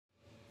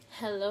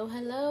Hello,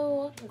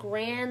 hello.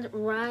 Grand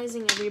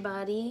rising,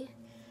 everybody.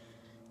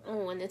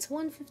 Oh, and it's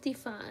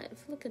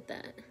 1:55. Look at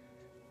that.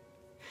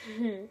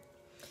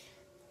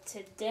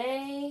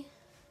 Today,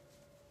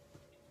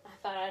 I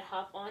thought I'd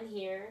hop on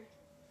here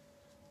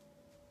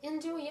and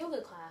do a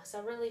yoga class. I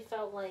really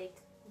felt like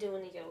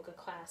doing a yoga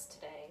class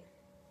today.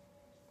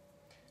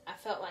 I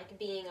felt like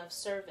being of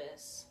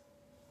service.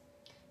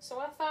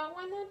 So I thought,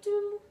 why not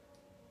do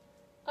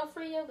a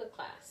free yoga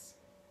class?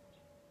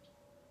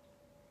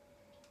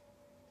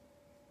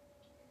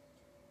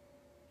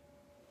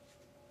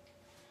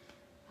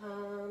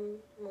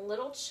 I'm a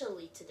little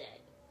chilly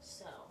today,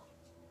 so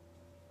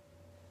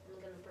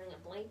I'm going to bring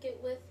a blanket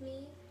with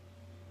me.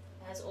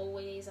 As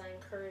always, I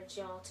encourage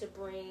y'all to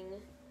bring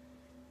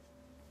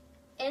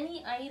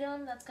any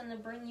item that's going to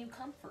bring you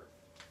comfort.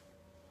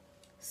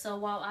 So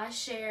while I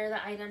share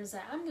the items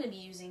that I'm going to be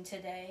using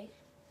today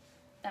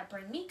that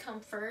bring me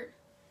comfort,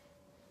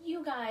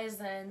 you guys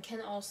then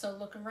can also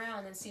look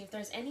around and see if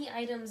there's any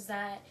items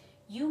that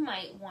you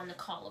might want to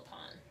call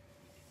upon.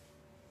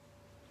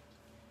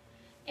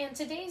 And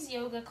today's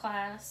yoga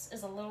class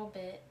is a little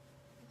bit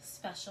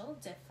special,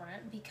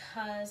 different,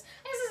 because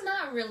this is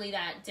not really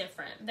that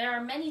different. There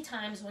are many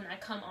times when I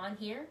come on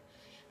here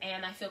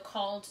and I feel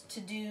called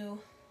to do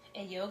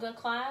a yoga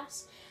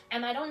class,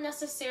 and I don't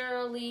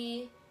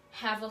necessarily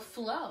have a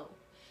flow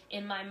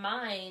in my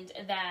mind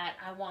that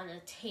I want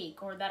to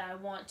take or that I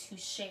want to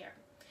share.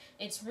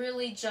 It's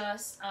really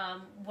just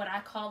what I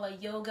call a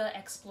yoga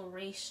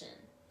exploration.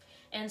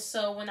 And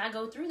so when I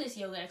go through this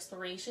yoga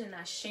exploration and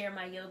I share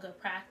my yoga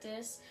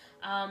practice,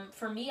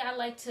 for me, I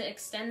like to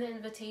extend the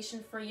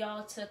invitation for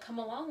y'all to come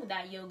along with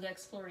that yoga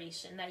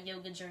exploration, that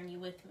yoga journey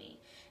with me.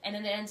 And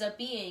then it ends up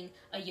being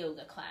a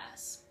yoga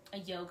class, a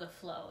yoga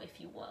flow, if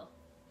you will.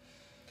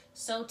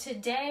 So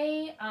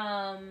today,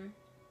 I'm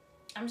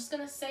just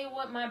going to say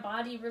what my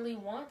body really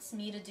wants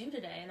me to do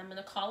today. And I'm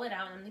going to call it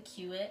out and I'm going to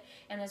cue it.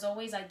 And as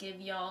always, I give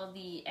y'all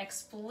the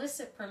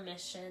explicit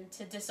permission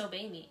to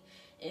disobey me.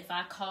 If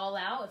I call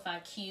out, if I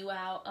cue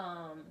out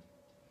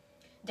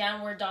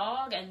downward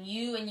dog, and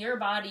you and your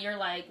body are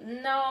like,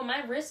 no,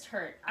 my wrist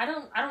hurt, I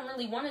don't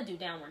really want to do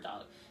downward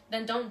dog,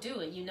 then don't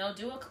do it.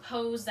 Do a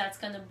pose that's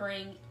going to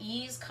bring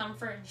ease,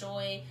 comfort,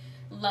 joy,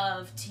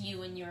 love to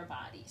you and your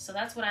body. So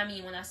that's what I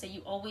mean when I say you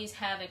always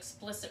have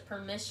explicit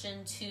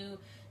permission to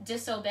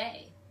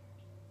disobey.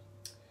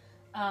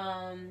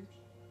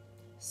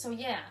 So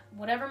yeah,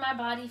 whatever my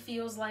body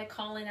feels like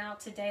calling out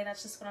today,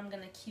 that's just what I'm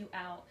going to cue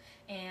out.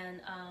 And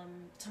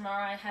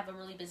tomorrow I have a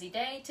really busy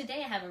day.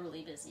 Today I have a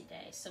really busy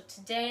day. So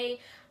today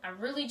I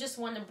really just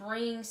want to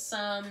bring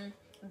some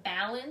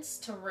balance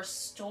to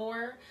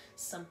restore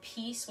some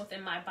peace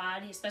within my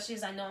body, especially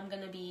as I know I'm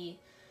going to be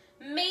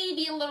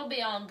maybe a little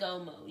bit on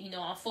go mode,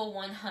 on full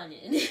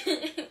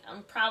 100.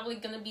 I'm probably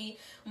going to be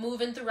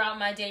moving throughout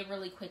my day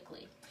really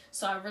quickly.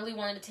 So I really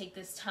wanted to take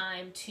this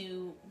time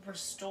to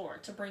restore,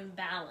 to bring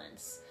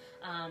balance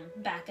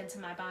back into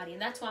my body.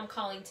 And that's why I'm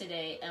calling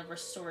today a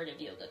restorative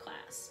yoga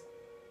class.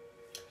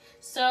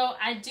 So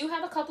I do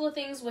have a couple of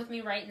things with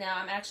me right now.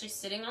 I'm actually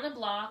sitting on a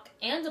block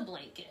and a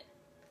blanket.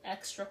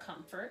 Extra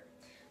comfort.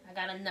 I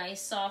got a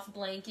nice soft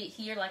blanket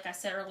here. Like I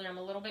said earlier, I'm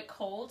a little bit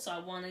cold, so I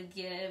want to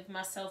give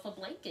myself a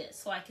blanket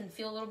so I can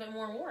feel a little bit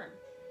more warm.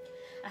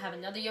 I have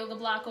another yoga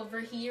block over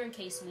here in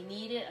case we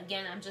need it.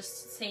 Again, I'm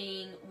just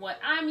saying what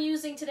I'm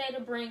using today to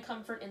bring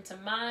comfort into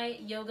my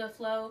yoga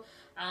flow.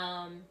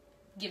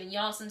 Giving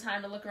y'all some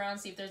time to look around,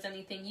 see if there's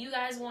anything you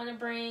guys want to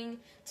bring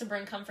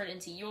comfort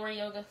into your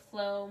yoga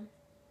flow.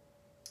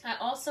 I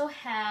also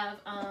have,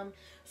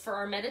 for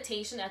our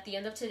meditation at the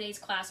end of today's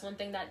class, one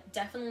thing that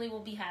definitely will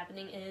be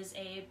happening is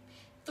a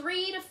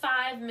 3 to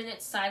 5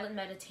 minute silent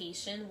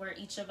meditation where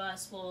each of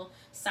us will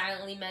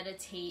silently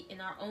meditate in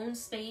our own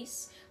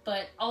space,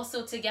 but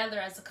also together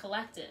as a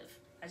collective.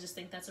 I just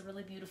think that's a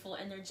really beautiful,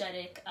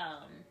 energetic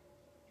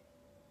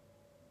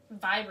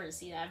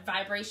vibrancy, that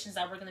vibrations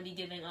that we're going to be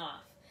giving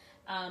off.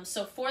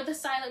 So for the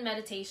silent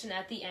meditation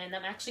at the end,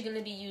 I'm actually going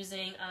to be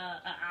using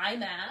an eye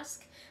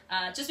mask,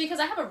 just because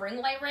I have a ring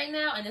light right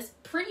now and it's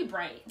pretty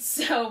bright.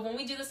 So when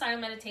we do the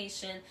silent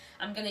meditation,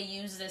 I'm going to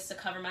use this to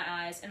cover my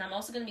eyes, and I'm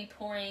also going to be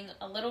pouring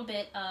a little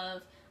bit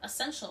of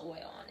essential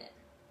oil on it.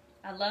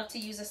 I love to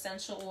use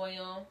essential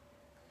oils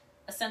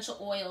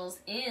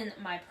in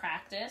my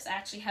practice. I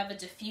actually have a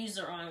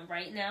diffuser on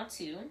right now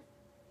too.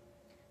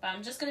 But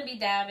I'm just going to be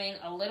dabbing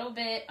a little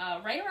bit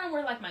right around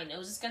where like my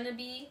nose is going to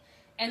be.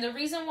 And the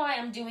reason why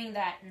I'm doing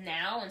that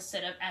now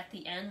instead of at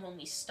the end when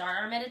we start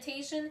our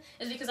meditation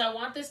is because I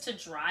want this to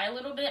dry a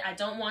little bit. I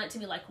don't want it to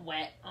be like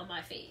wet on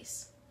my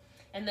face.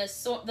 And the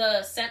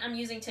scent I'm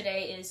using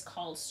today is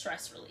called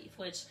Stress Relief,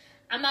 which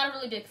I'm not a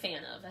really big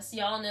fan of. As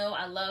y'all know,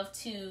 I love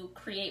to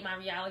create my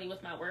reality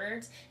with my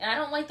words, and I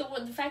don't like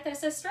the fact that it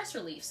says stress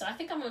relief. So I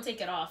think I'm gonna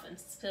take it off and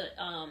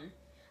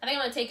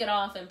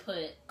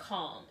put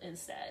calm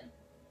instead.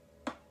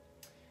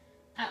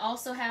 I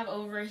also have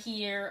over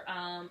here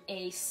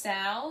a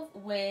salve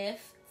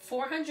with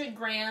 400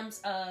 grams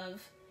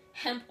of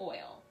hemp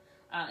oil.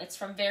 It's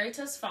from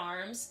Veritas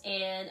Farms,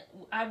 and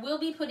I will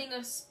be putting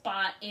a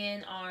spot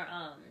in our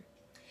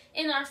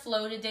in our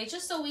flow today,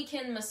 just so we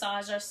can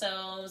massage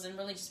ourselves and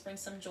really just bring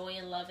some joy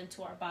and love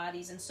into our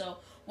bodies. And so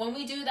when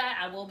we do that,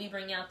 I will be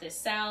bringing out this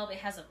salve. It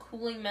has a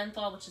cooling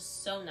menthol, which is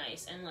so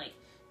nice. And like,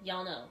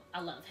 y'all know,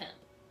 I love hemp.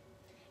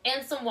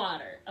 And some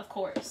water, of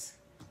course.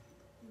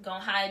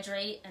 Gonna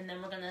hydrate, and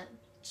then we're gonna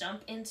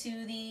jump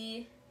into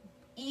the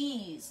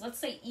ease. Let's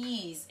say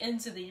ease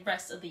into the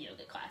rest of the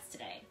yoga class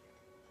today.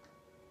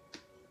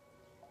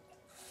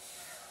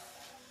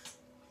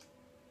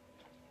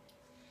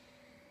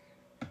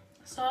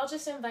 So I'll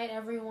just invite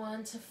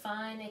everyone to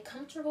find a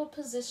comfortable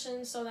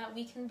position so that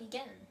we can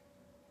begin.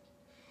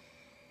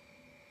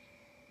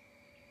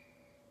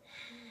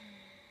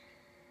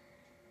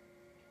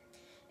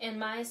 In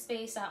my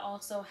space, I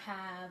also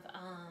have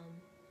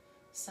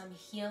some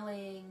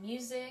healing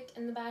music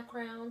in the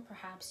background.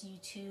 Perhaps you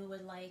too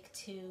would like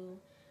to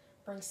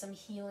bring some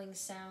healing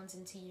sounds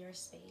into your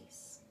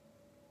space.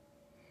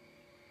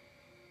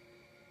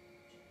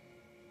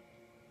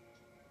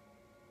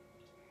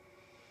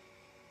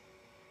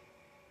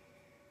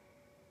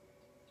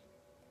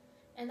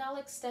 And I'll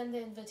extend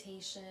the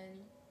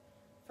invitation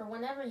for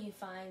whenever you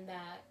find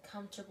that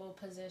comfortable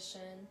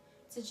position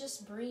to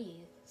just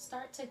breathe.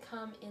 Start to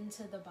come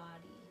into the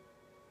body,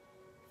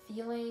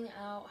 feeling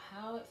out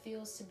how it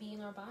feels to be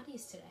in our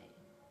bodies today,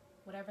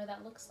 whatever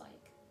that looks like.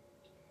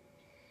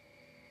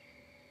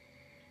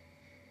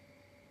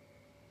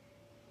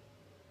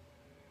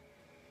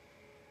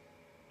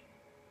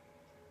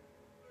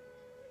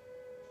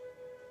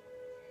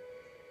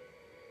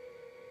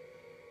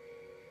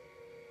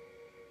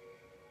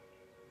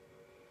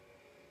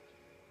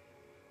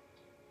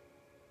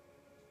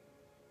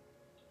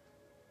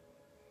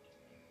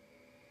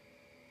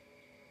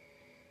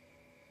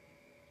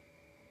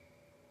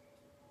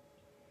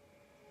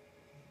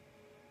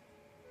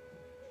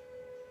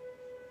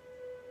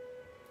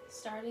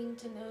 Starting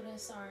to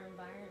notice our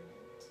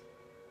environment.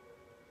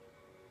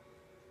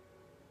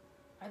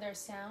 Are there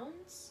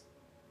sounds?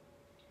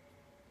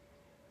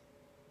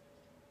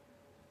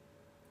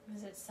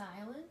 Is it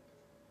silent?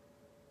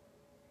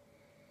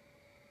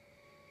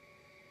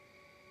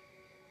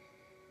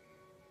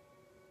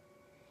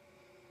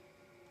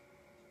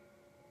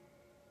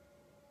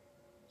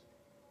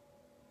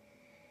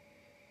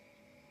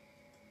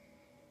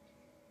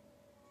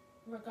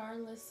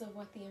 Regardless of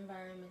what the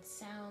environment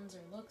sounds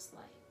or looks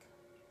like,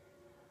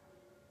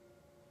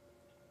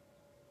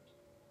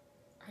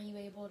 are you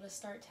able to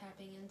start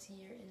tapping into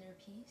your inner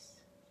peace?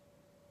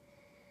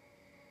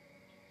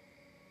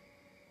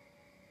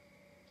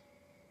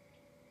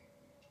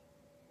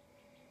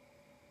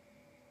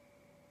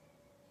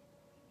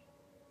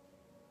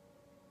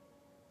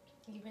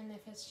 Even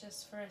if it's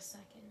just for a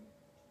second,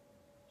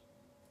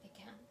 it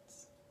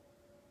counts.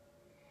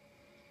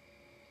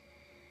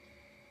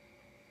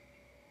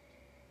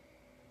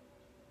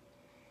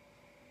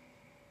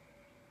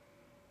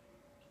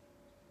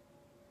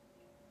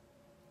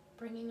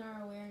 Bringing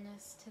our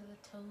awareness to the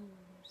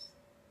toes.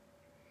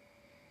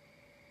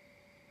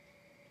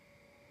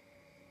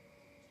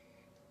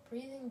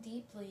 Breathing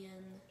deeply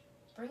in,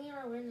 bringing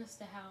our awareness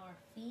to how our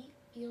feet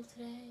feel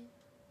today.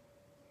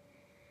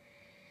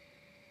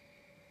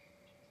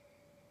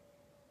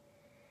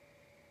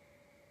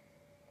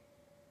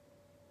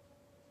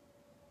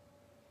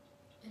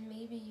 And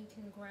maybe you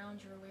can ground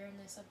your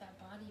awareness of that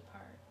body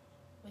part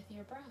with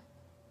your breath.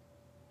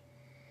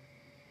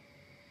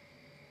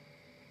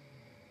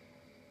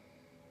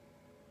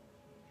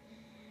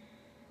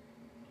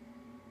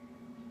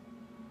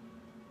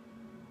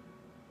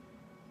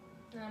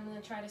 And I'm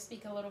going to try to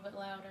speak a little bit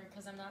louder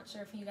because I'm not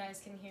sure if you guys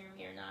can hear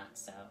me or not,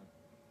 so.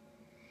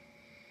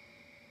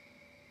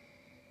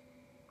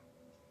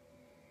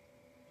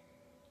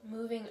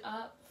 Moving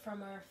up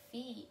from our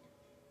feet,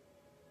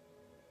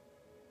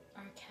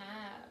 our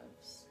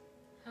calves,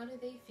 how do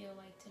they feel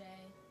like today?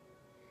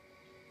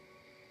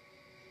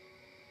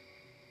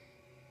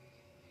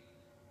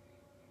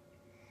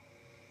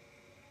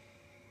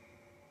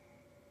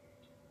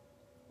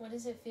 What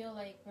does it feel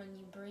like when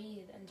you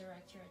breathe and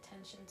direct your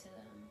attention to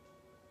them?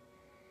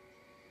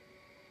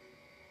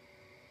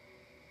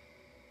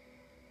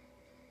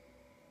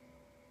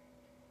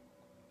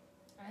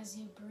 As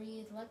you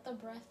breathe, let the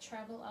breath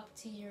travel up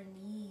to your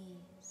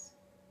knees.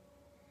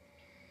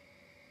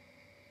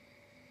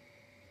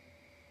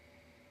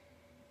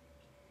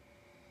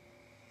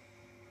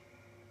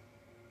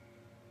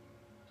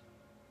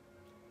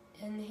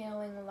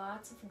 Inhaling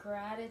lots of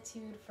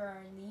gratitude for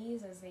our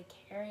knees as they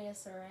carry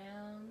us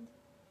around.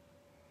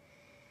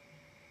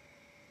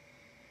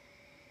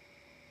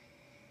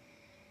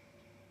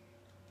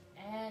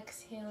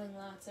 Exhaling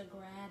lots of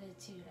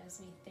gratitude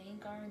as we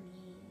thank our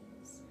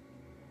knees.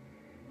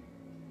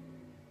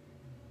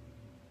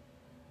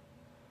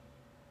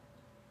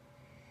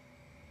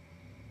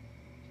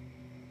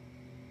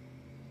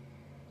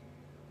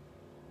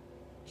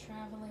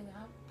 Traveling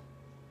up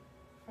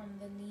from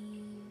the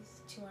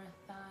knees to our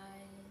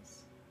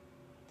thighs,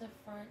 the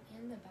front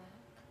and the back,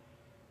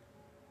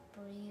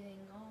 breathing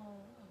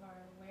all of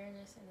our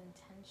awareness and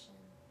intention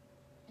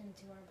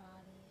into our body.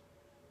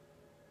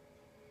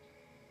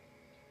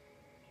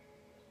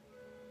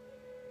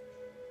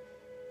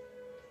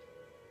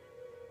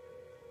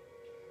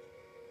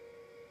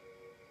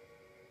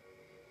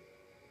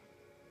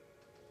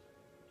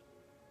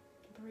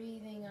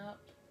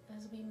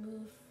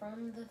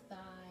 from the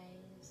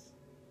thighs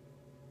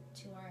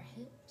to our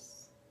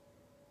hips,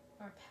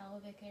 our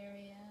pelvic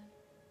area,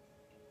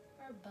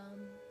 our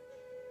bum.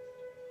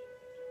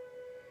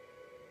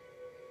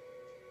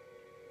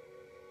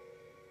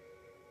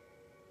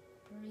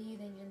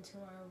 Breathing into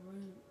our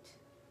root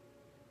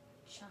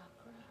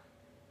chakra.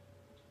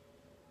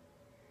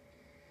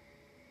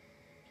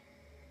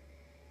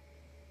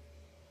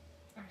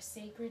 Our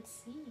sacred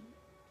seed.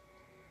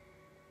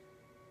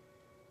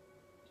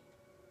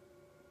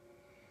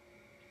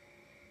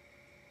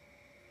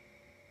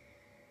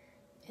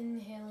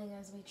 Inhaling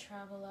as we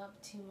travel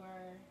up to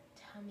our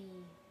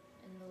tummy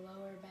and the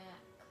lower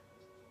back,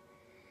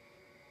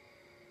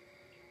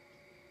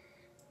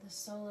 the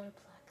solar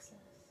plexus,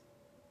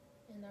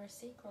 and our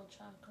sacral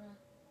chakra.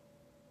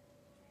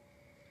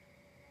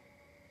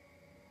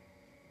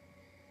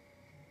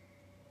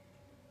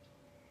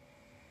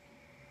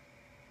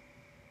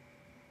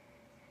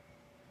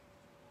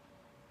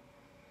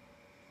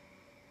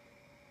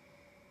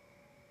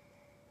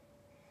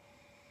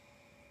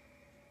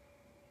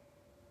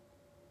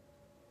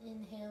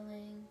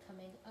 Inhaling,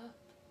 coming up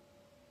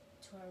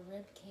to our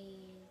rib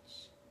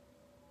cage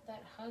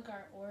that hug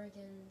our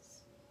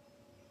organs,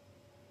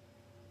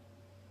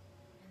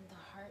 and the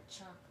heart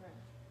chakra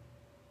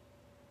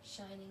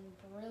shining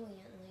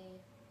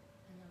brilliantly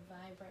in a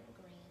vibrant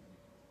green.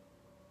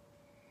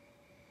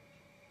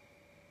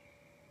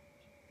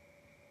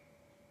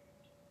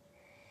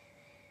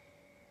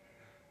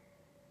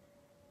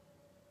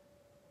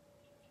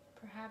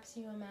 Perhaps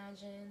you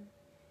imagine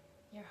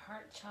your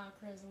heart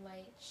chakra's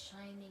light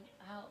shining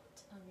out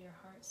of your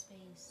heart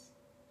space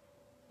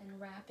and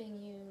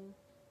wrapping you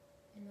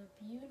in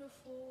a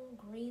beautiful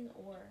green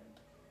orb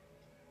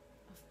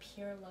of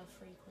pure love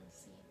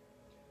frequency.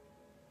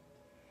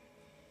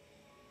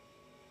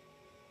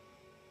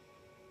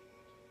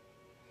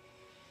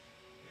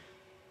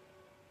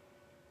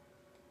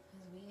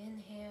 As we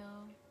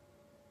inhale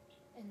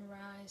and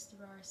rise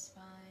through our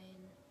spine,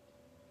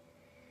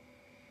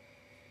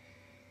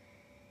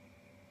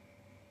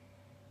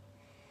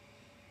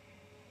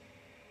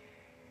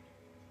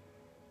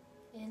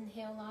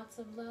 inhale lots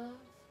of love.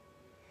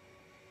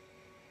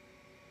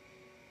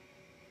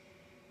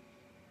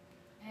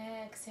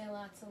 Exhale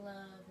lots of love.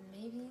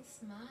 Maybe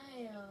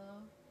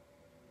smile.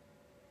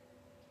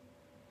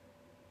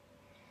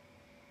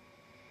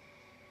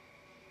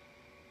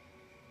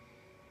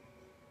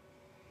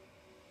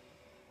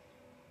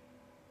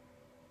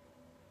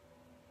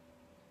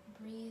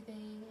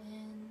 Breathing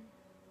in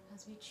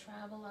as we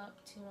travel up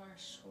to our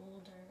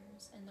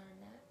shoulders and our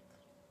neck.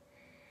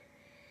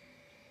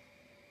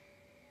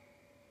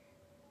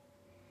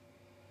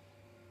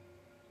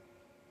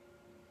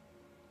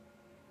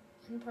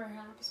 And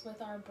perhaps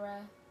with our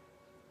breath,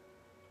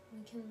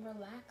 we can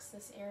relax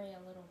this area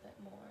a little bit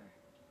more.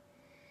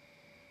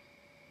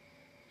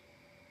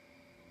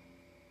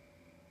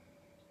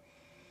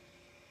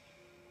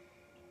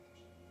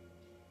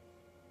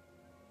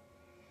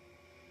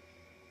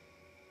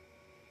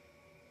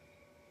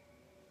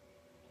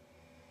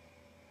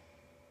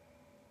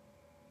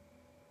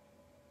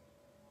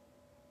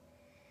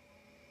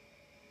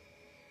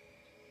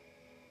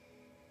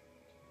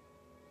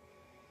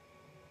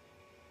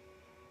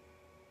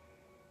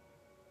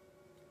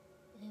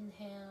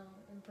 Inhale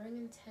and bring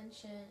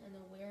intention and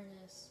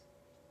awareness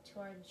to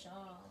our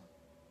jaw.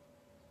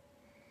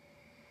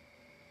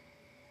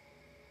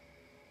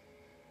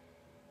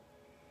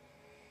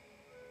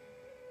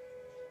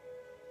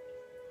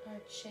 Our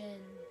chin.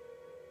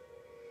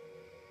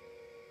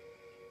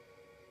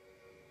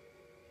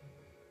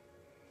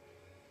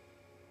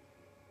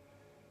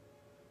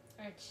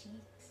 Our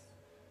cheeks.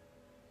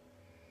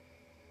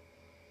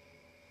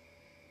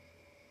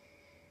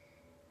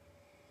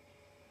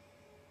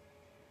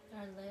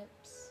 Our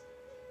lips,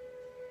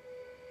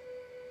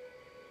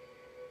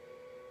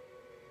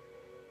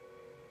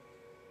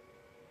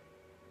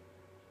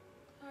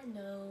 our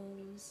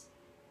nose,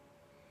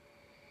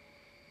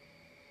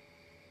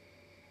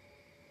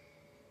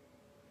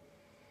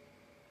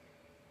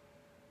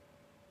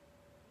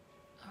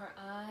 our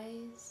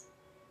eyes,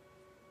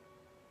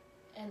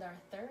 and our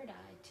third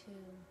eye too.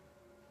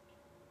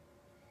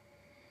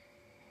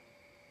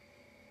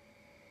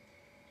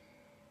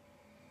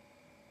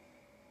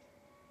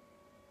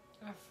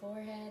 Our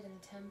forehead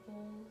and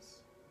temples,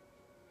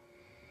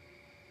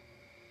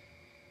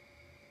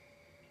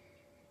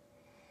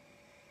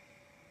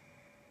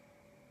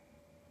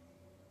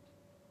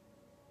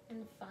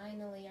 and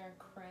finally our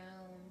crown,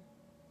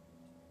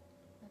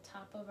 the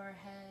top of our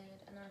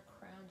head and our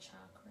crown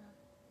chakra.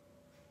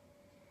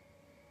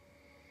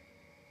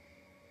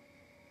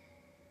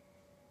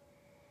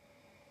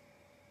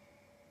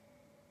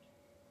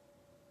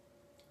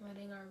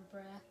 Letting our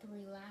breath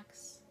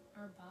relax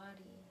our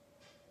body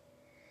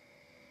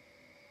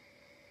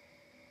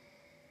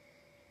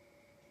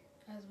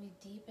as we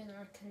deepen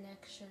our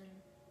connection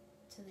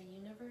to the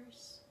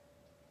universe,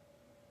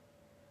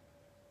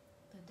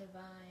 the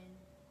divine,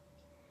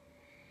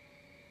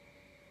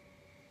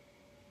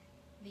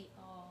 the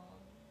all.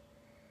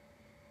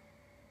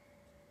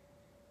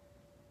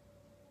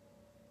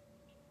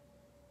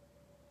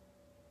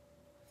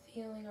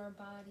 Feeling our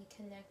body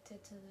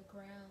connected to the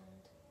ground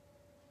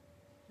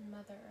and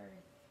Mother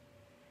Earth.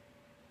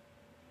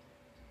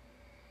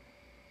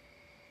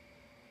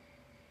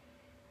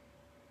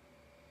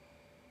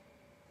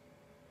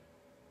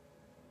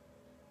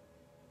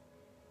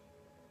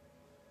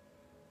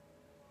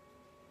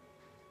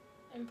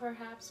 And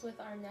perhaps with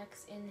our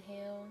next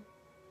inhale,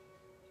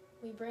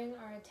 we bring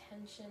our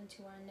attention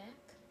to our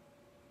neck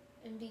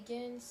and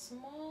begin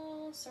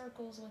small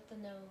circles with the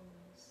nose.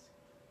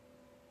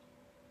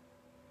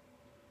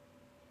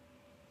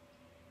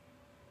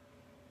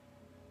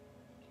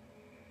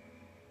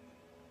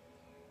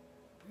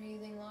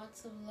 Breathing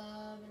lots of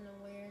love and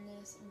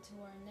awareness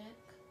into our neck.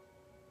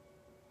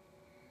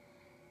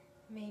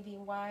 Maybe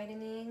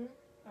widening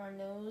our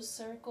nose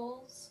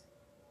circles.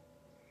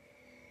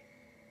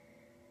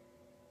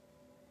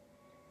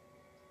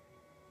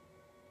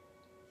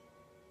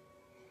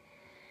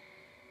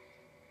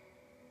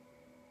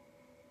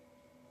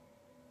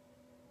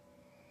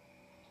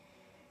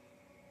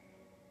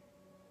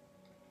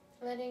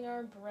 Letting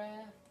our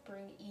breath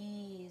bring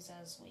ease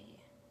as we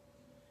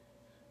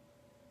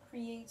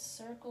create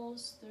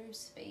circles through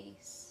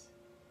space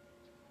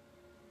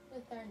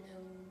with our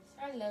nose,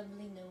 our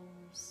lovely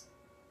nose.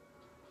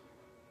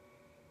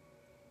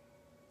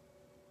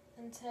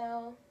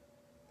 Until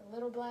the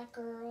little black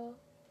girl,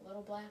 the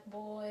little black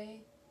boy,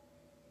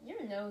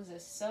 your nose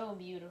is so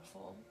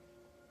beautiful.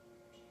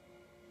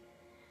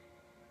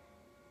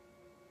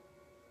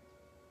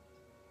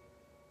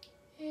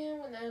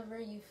 And whenever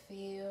you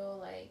feel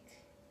like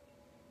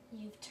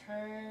you've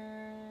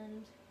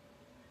turned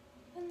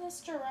in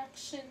this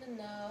direction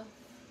enough,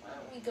 why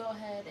don't we go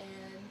ahead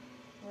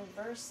and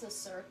reverse the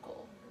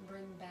circle and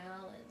bring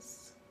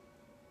balance.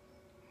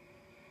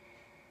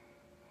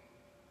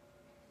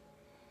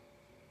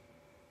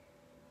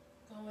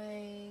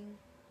 Going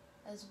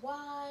as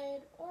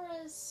wide or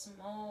as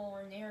small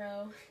or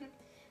narrow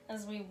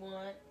as we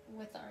want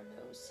with our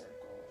nose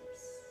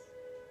circles.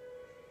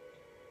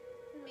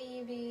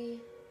 Maybe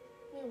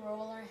we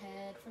roll our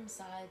head from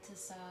side to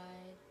side,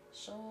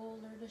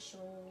 shoulder to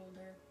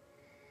shoulder.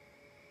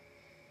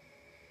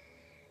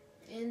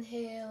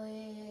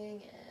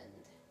 Inhaling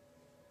and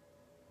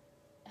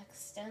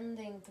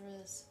extending through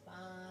the spine.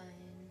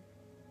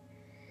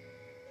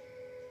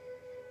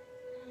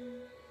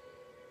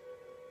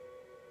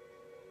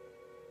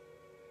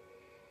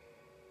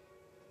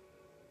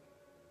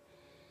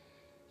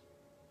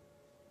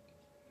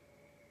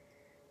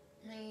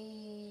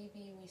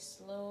 Maybe we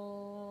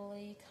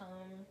slowly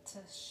come to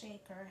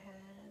shake our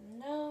head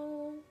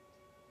no,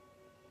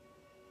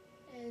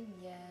 and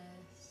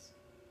yes.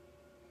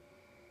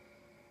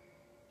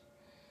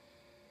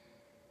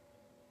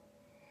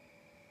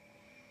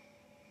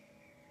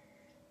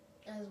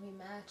 As we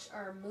match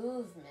our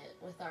movement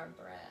with our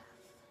breath.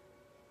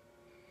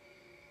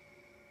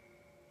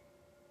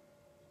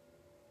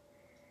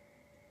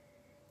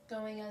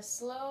 Going as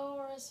slow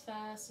or as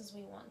fast as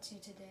we want to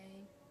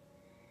today.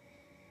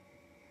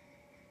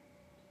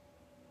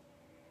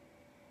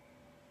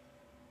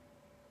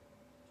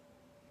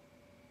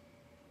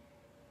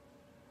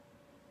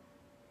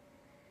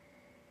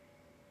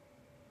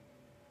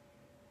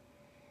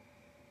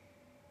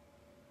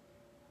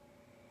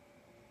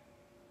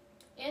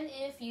 And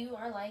if you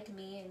are like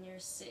me and you're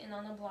sitting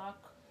on a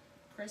block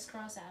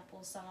crisscross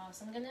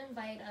applesauce, I'm going to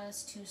invite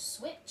us to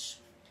switch.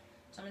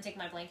 So I'm going to take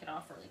my blanket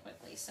off really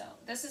quickly. So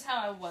this is how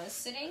I was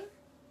sitting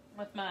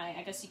with my,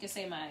 I guess you could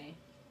say my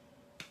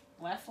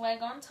left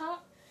leg on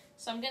top.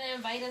 So I'm going to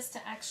invite us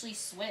to actually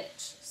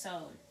switch. So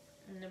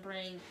I'm going to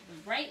bring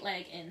the right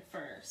leg in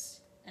first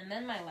and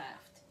then my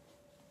left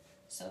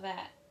so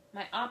that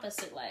my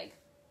opposite leg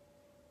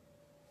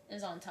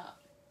is on top.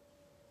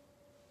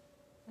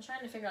 I'm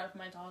trying to figure out if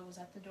my dog was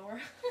at the door.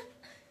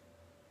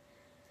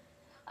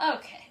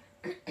 Okay.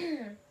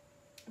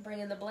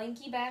 Bringing the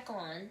blankie back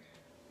on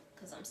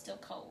because I'm still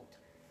cold.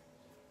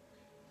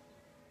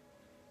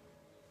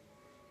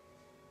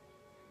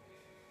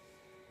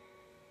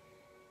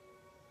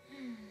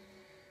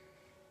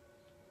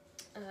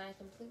 And I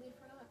completely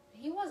forgot.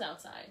 He was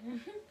outside.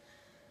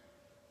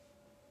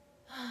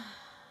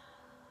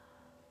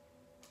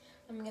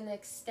 I'm going to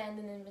extend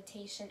an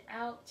invitation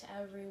out to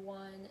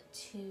everyone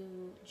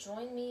to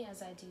join me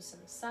as I do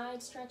some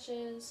side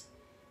stretches.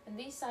 And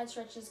these side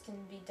stretches can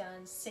be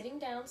done sitting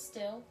down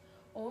still,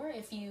 or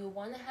if you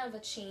want to have a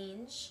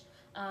change,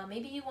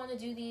 maybe you want to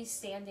do these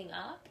standing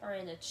up or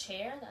in a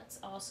chair. That's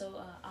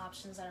also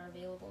options that are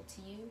available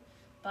to you.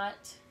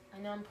 But I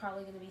know I'm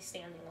probably going to be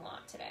standing a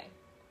lot today,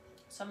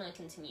 so I'm going to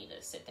continue to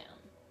sit down.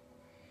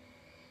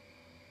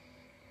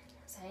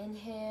 As I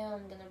inhale,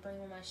 I'm going to bring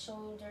my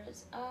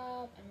shoulders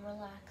up and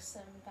relax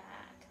them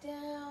back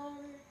down.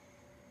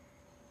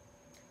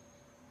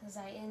 As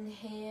I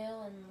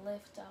inhale and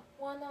lift up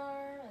one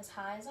arm as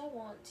high as I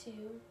want to.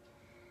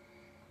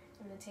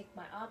 I'm going to take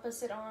my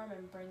opposite arm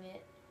and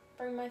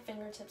bring my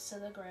fingertips to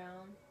the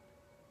ground.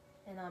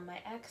 And on my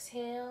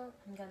exhale,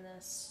 I'm going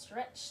to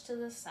stretch to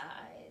the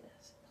side.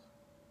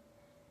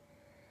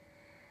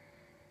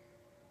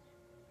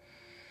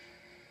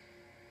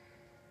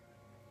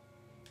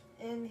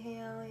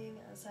 Inhaling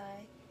as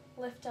I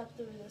lift up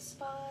through the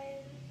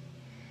spine.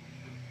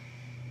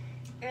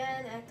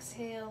 And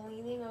exhale,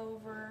 leaning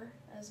over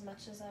as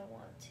much as I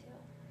want to.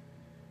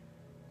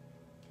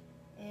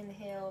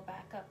 Inhale,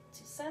 back up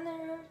to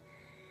center.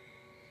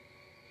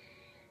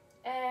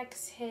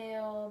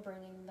 Exhale,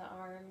 bringing the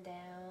arm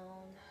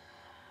down.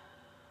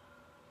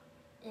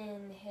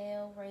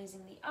 Inhale,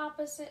 raising the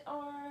opposite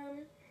arm.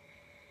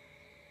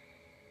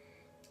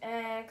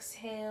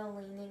 Exhale,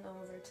 leaning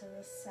over to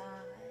the side.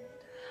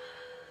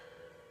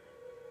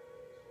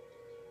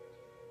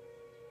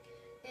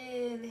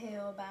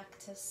 Inhale, back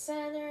to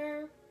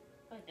center.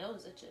 My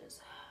nose itches.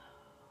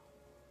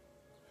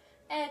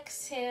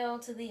 Exhale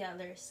to the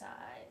other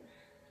side.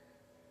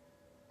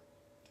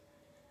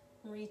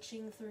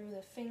 Reaching through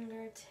the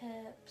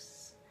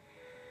fingertips.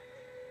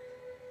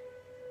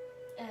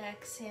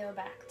 Exhale,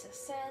 back to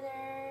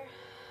center.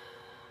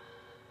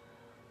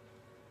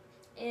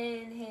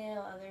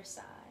 Inhale, other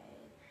side.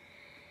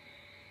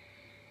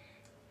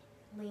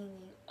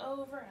 Leaning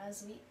over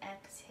as we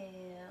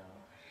exhale.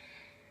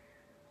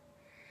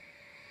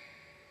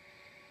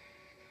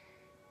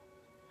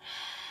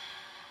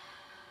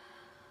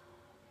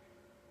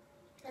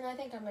 And I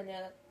think I'm going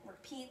to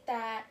repeat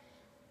that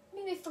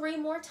maybe 3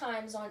 more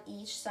times on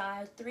each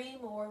side, 3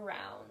 more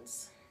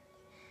rounds.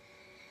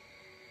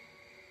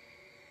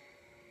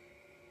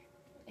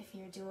 If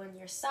you're doing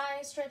your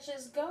side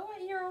stretches, go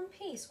at your own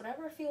pace,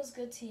 whatever feels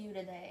good to you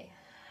today.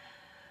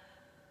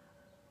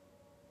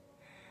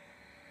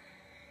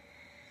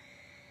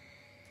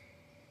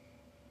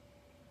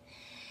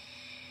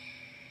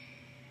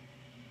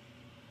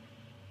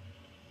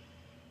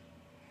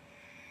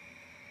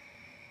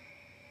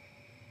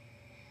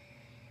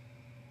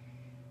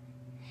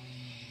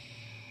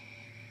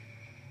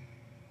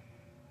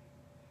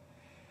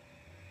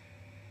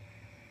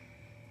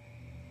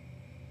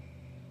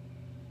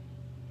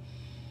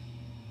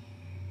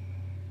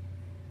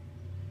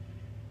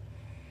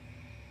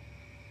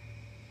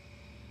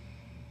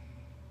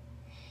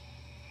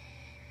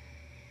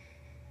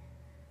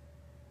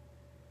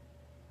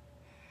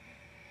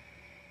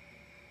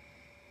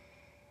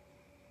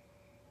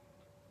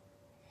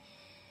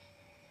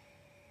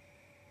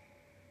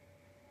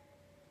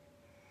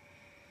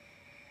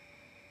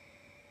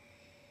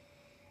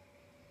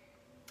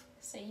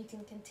 So you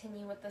can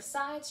continue with the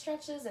side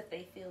stretches if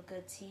they feel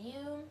good to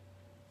you.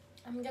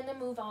 I'm going to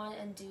move on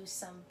and do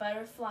some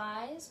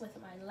butterflies with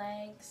my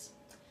legs.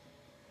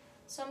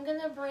 So I'm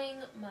going to bring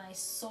my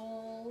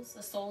soles,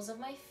 the soles of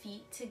my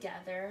feet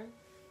together.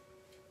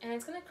 And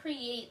it's going to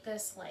create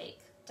this like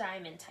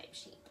diamond type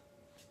shape.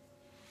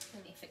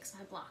 Let me fix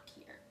my block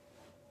here.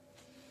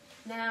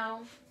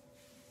 Now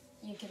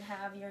you can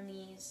have your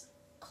knees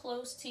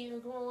close to your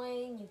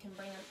groin. You can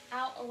bring them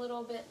out a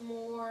little bit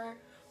more.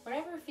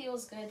 Whatever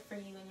feels good for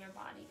you and your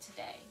body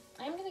today.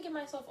 I'm going to give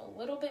myself a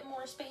little bit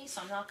more space,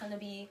 so I'm not going to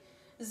be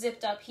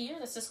zipped up here.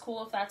 This is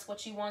cool if that's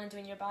what you want to do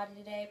in your body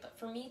today, but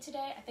for me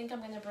today, I think I'm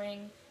going to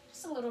bring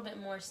just a little bit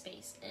more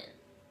space in.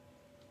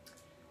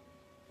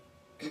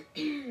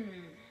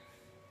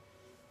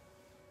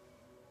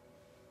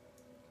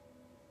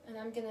 And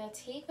I'm going to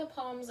take the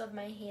palms of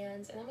my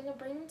hands and I'm going to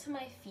bring them to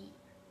my feet.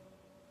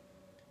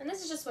 And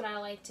this is just what I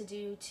like to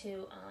do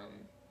to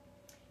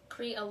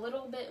create a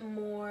little bit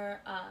more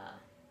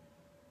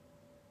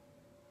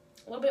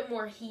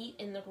heat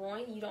in the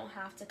groin. You don't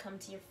have to come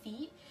to your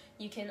feet.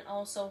 You can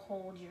also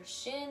hold your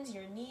shins,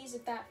 your knees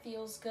if that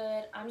feels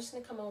good. I'm just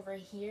going to come over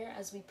here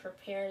as we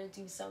prepare to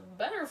do some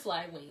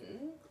butterfly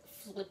wing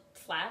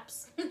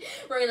flaps.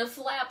 We're going to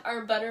flap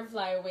our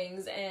butterfly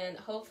wings and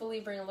hopefully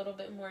bring a little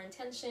bit more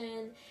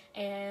intention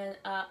and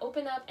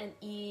open up and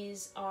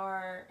ease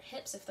our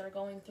hips if they're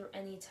going through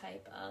any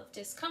type of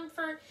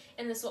discomfort.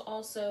 And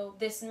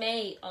this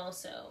may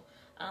also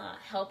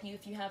help you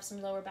if you have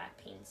some lower back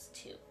pains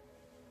too.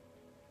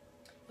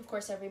 Of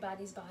course,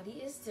 everybody's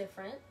body is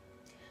different,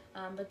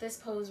 but this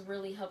pose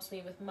really helps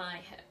me with my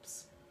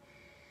hips.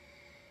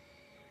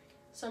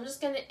 So I'm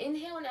just going to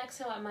inhale and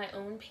exhale at my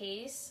own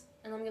pace,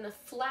 and I'm going to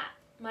flap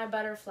my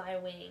butterfly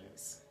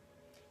wings.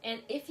 And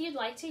if you'd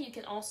like to, you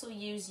can also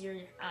use your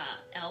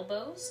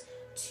elbows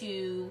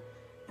to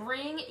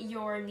bring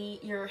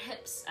your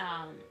hips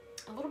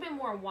a little bit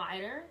more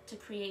wider to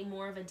create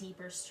more of a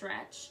deeper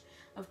stretch.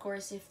 Of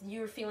course, if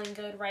you're feeling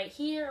good right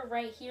here,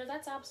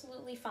 that's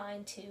absolutely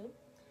fine too.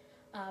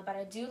 But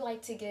I do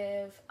like to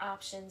give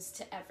options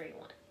to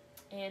everyone.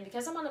 And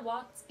because I'm on the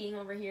block, being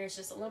over here is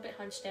just a little bit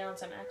hunched down,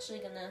 so I'm actually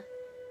going to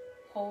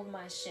hold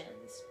my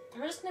shins.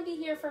 We're just going to be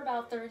here for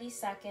about 30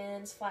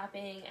 seconds,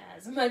 flapping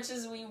as much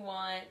as we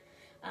want.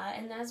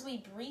 And as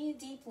we breathe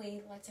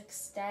deeply, let's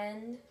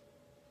extend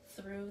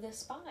through the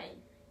spine.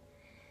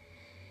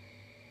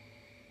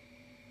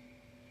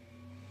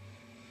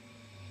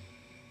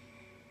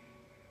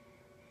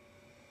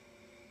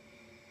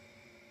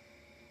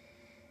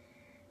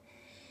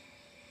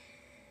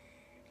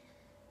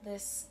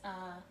 This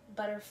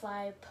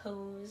butterfly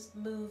pose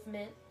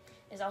movement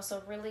is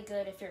also really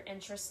good if you're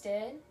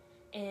interested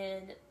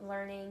in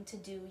learning to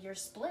do your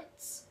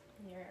splits,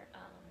 your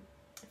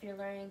If you're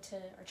learning to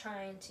or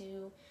trying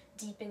to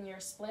deepen your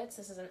splits,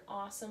 this is an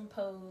awesome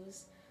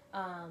pose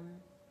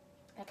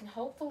that can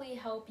hopefully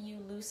help you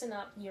loosen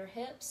up your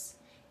hips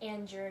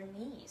and your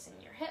knees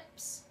and your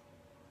hips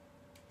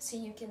so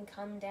you can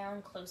come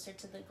down closer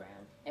to the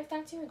ground, if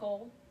that's your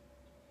goal.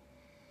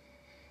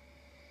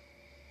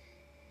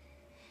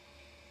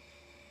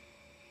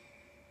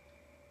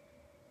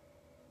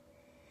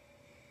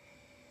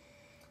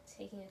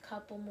 Taking a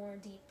couple more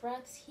deep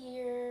breaths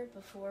here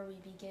before we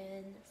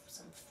begin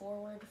some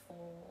forward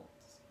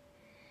folds.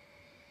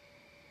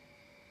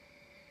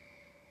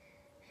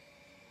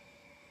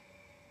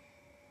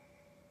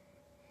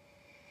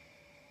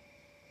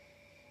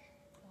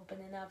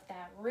 Opening up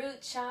that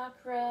root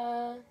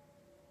chakra.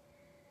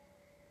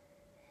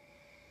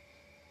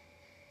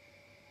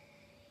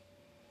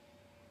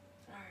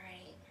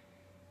 Alright.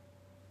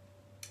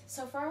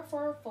 So for our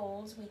forward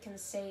folds, we can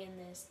stay in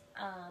this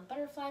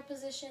butterfly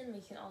position.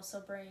 We can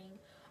also bring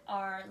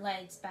our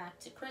legs back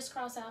to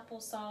crisscross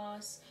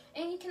applesauce.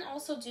 And you can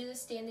also do this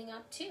standing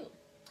up too.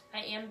 I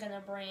am going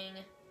to bring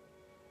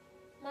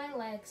my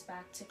legs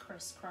back to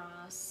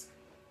crisscross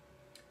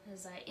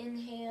as I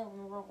inhale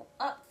and roll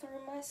up through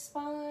my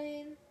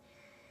spine.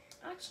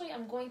 Actually,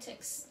 I'm going to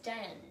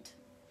extend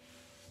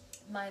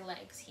my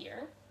legs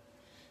here.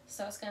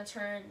 So it's going to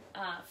turn,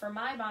 for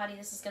my body,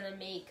 this is going to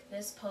make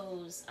this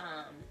pose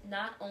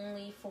not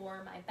only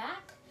for my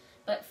back,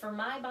 but for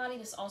my body,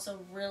 this also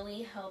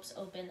really helps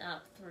open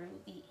up through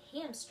the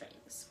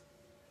hamstrings.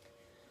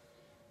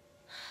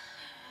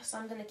 So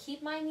I'm going to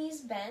keep my knees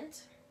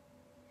bent.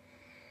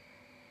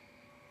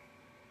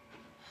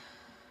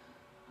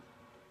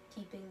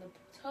 Keeping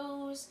the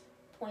toes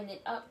pointed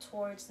up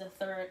towards the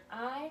third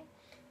eye.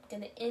 I'm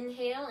going to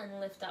inhale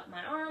and lift up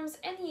my arms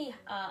any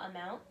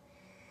amount.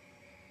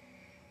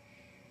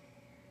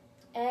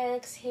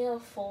 Exhale,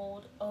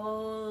 fold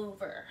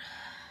over.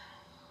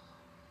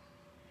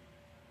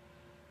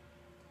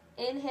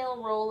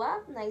 Inhale, roll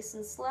up, nice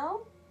and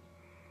slow.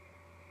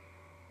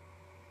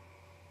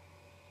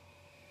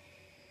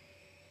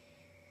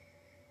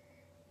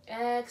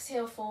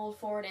 Exhale, fold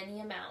forward any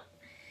amount.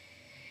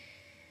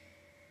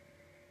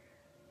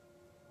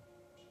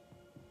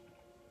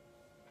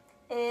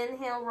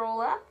 Inhale, roll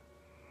up.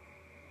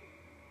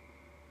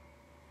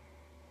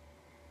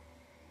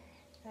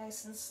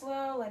 Nice and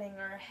slow, letting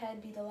our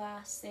head be the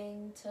last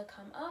thing to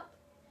come up.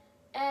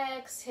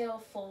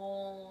 Exhale,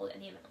 fold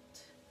any amount.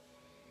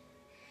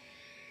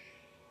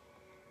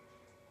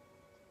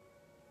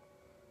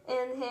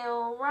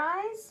 Inhale,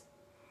 rise.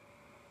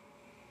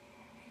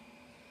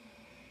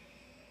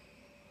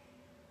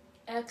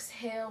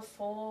 Exhale,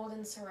 fold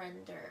and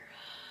surrender.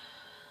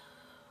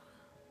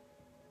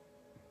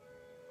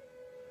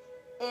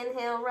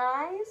 Inhale,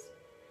 rise.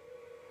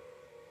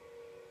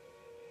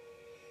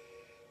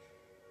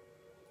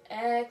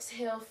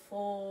 Exhale,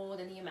 fold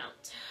any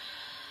amount.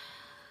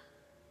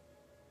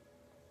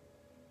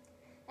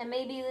 And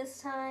maybe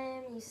this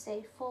time you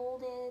stay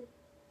folded,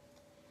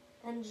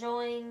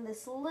 enjoying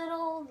this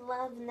little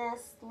love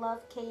nest,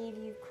 love cave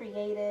you've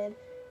created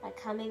by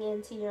coming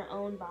into your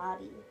own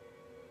body.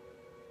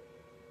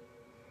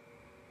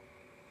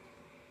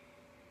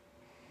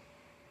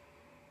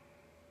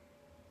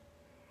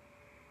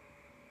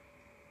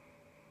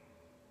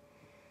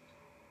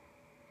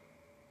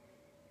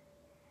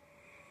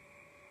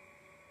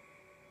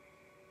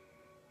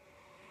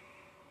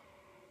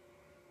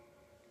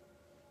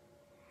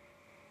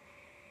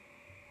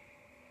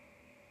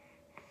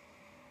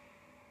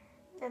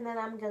 And then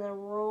I'm going to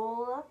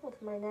roll up with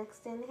my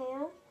next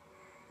inhale.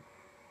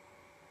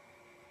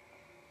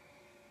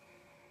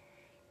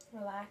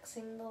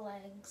 Relaxing the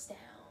legs down.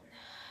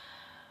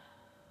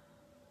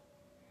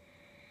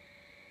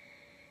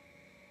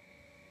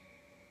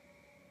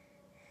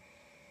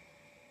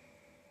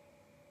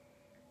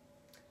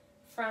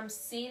 From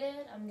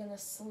seated, I'm going to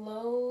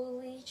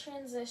slowly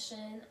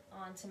transition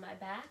onto my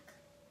back.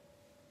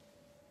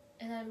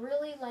 And I'd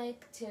really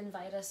like to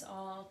invite us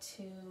all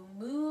to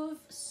move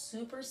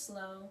super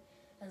slow,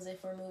 as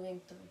if we're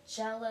moving through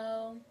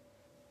Jell-O.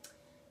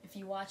 If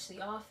you watch The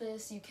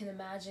Office, you can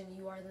imagine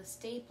you are the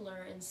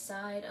stapler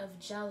inside of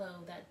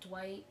Jell-O that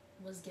Dwight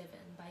was given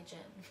by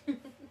Jim.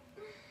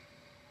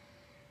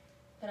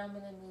 But I'm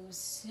going to move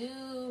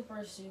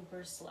super,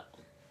 super slow.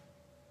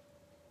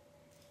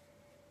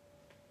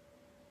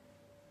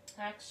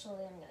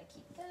 Actually, I'm going to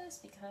keep this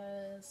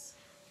because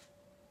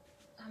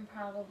I'm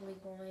probably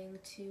going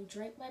to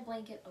drape my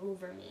blanket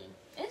over me.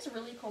 It's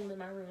really cold in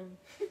my room.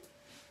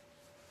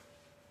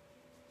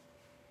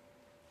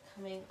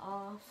 Coming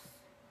off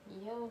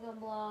yoga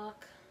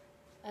block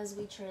as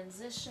we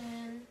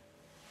transition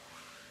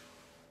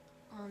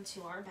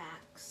onto our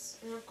backs.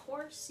 And of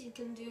course, you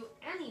can do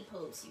any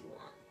pose you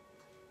want,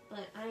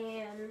 but I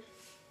am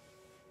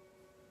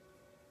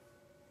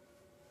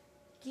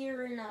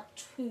gearing up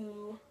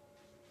to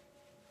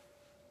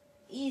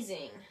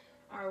easing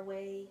our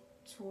way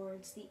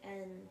towards the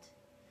end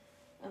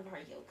of our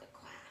yoga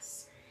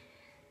class.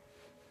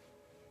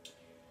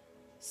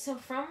 So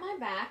from my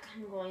back,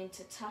 I'm going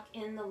to tuck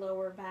in the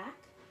lower back,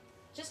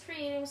 just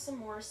creating some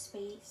more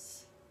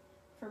space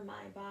for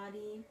my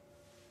body.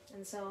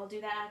 And so I'll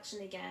do that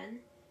action again.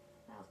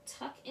 I'll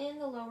tuck in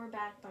the lower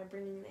back by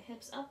bringing the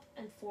hips up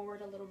and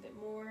forward a little bit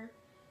more,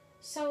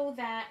 so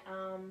that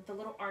the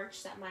little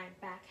arch that my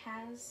back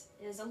has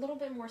is a little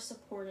bit more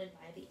supported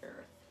by the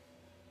earth.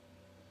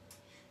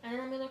 And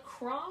then I'm going to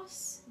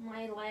cross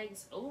my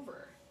legs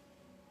over,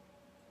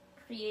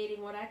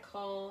 creating what I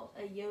call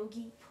a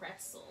Yogi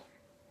pretzel.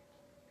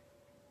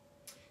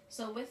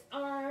 So with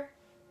our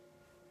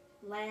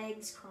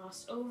legs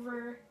crossed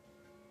over,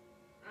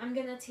 I'm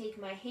going to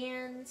take my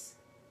hands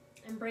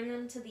and bring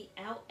them to the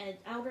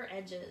outer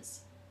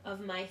edges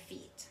of my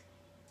feet.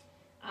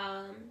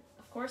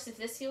 Of course, if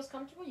this feels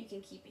comfortable, you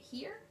can keep it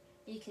here.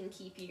 You can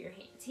keep your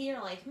hands here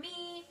like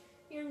me,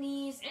 your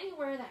knees,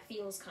 anywhere that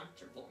feels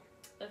comfortable.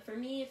 But for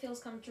me, it feels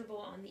comfortable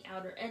on the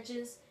outer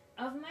edges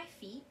of my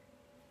feet,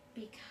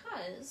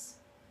 because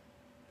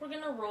we're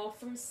going to roll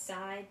from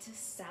side to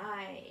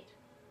side.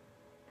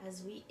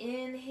 As we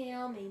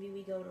inhale, maybe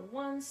we go to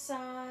one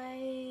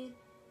side.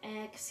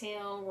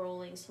 Exhale,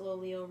 rolling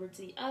slowly over to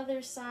the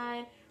other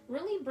side.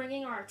 Really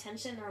bringing our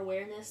attention, our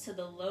awareness to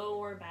the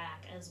lower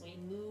back as we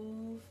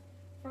move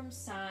from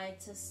side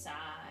to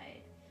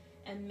side.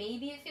 And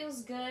maybe it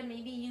feels good.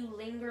 Maybe you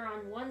linger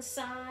on one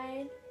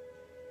side.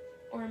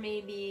 Or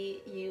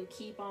maybe you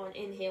keep on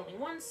inhaling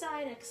one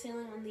side,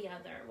 exhaling on the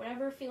other.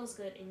 Whatever feels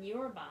good in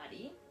your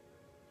body,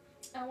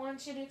 I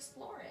want you to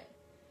explore it.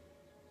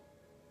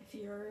 If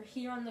you're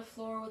here on the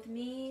floor with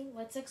me,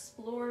 let's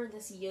explore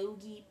this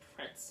Yogi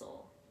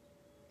pretzel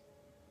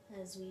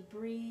as we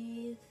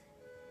breathe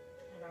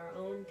at our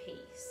own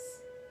pace.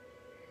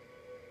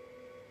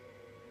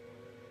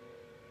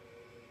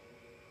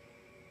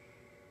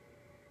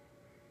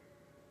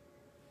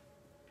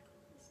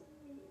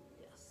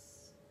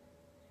 Yes.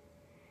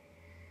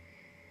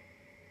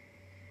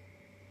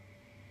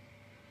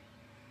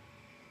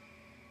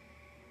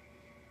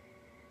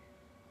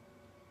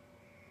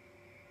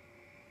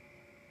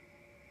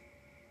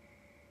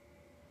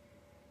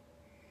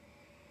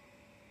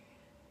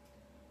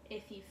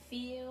 If you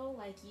feel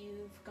like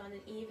you've got an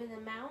even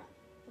amount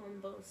on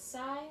both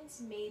sides,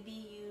 maybe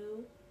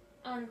you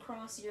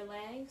uncross your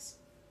legs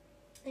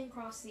and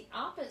cross the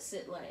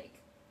opposite leg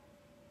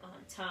on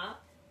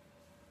top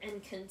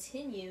and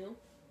continue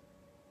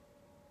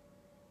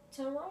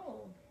to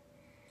roll.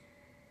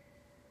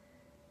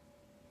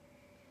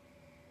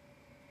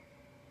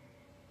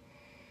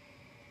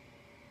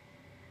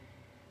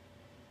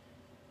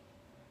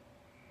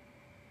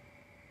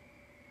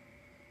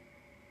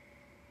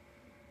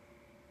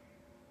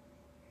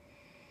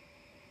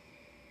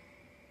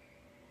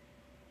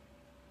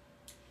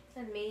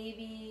 And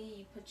maybe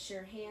you put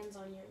your hands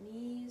on your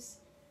knees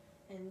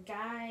and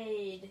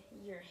guide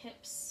your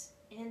hips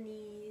and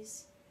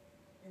knees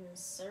in a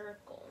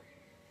circle.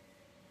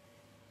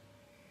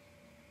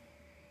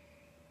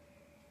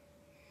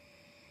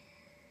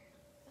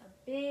 A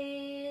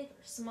big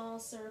or small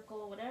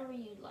circle, whatever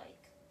you'd like.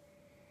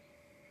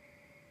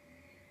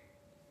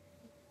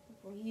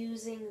 We're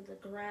using the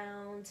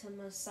ground to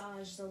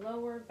massage the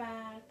lower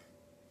back,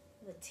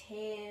 the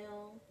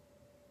tail,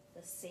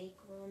 the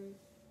sacrum.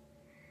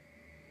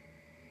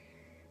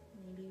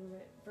 Maybe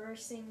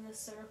reversing the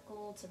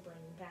circle to bring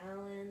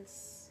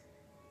balance.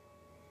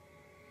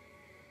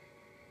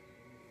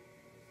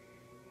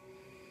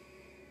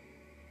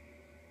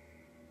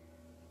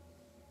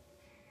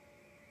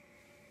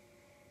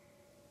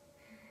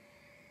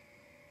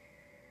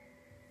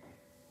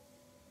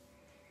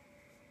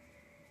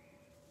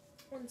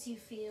 Once you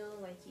feel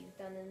like you've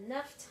done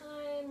enough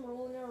time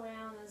rolling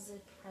around as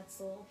a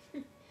pretzel,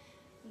 you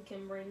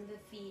can bring the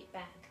feet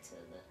back to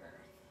the earth.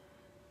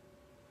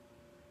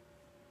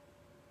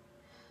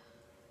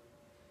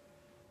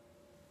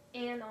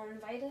 And I'll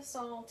invite us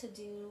all to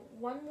do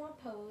one more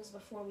pose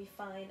before we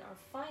find our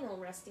final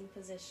resting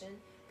position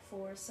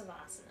for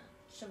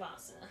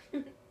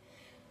Shavasana.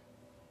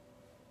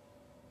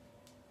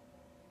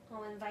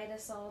 I'll invite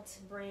us all to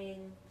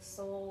bring the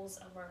soles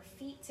of our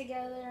feet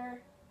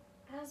together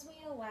as we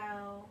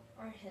allow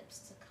our hips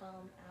to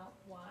come out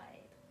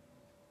wide.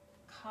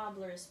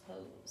 Cobbler's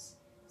pose,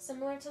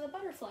 similar to the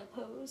butterfly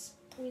pose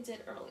we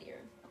did earlier.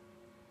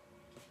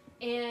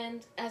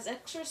 And as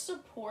extra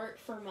support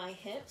for my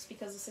hips,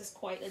 because this is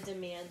quite a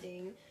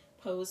demanding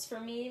pose for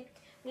me,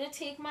 I'm going to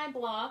take my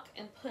block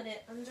and put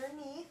it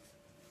underneath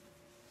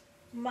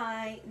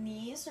my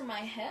knees or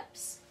my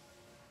hips,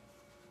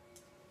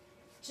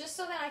 just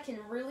so that I can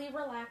really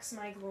relax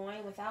my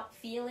groin without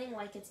feeling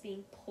like it's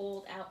being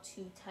pulled out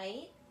too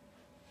tight.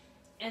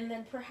 And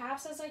then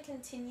perhaps as I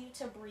continue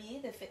to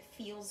breathe, if it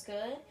feels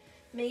good,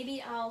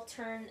 maybe I'll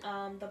turn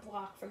the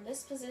block from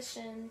this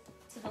position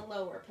to the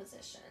lower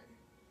position.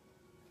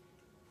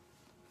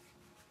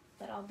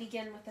 But I'll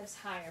begin with this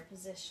higher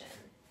position.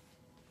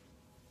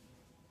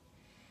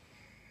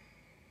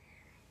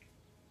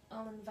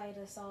 I'll invite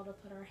us all to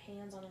put our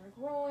hands on our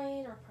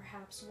groin, or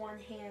perhaps one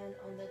hand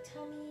on the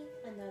tummy,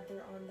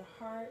 another on the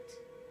heart,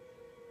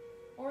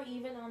 or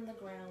even on the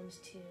ground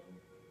too.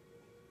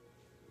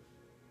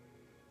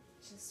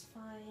 Just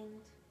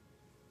find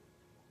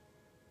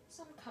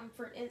some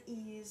comfort and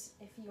ease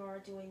if you are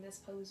doing this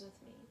pose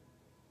with me.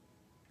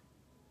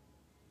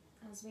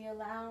 As we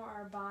allow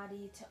our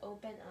body to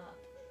open up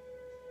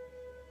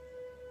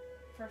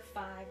for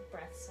 5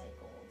 breath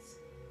cycles.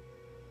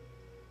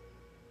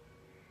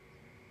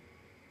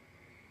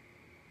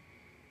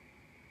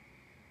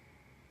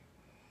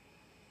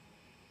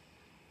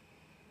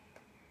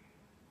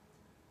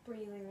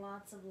 Breathing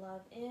lots of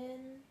love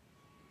in.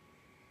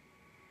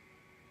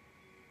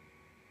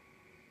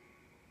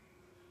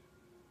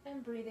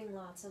 And breathing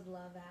lots of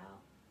love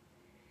out.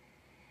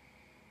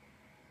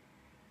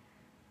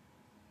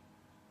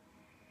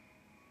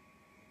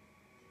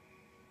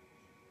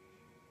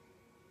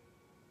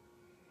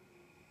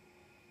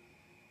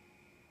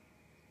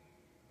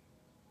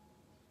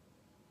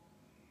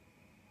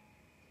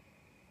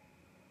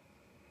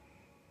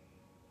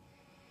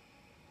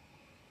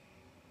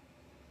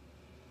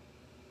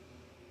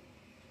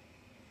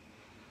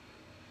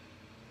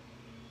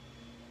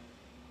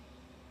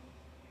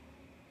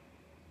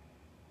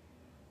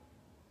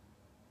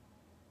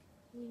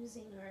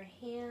 Using our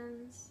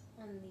hands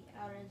on the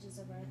outer edges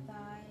of our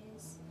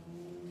thighs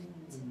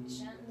to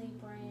gently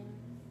bring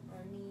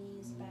our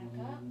knees back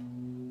up.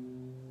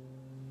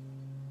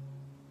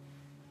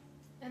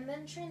 And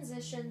then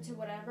transition to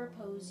whatever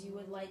pose you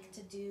would like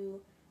to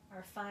do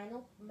our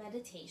final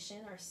meditation,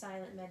 our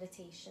silent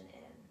meditation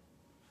in.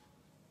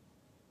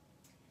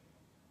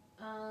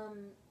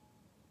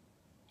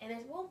 And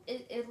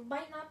it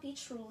might not be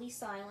truly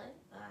silent.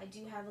 I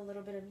do have a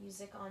little bit of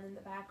music on in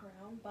the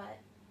background, but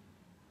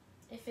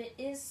if it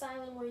is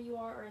silent where you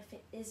are or if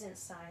it isn't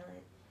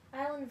silent,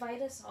 I'll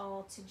invite us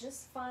all to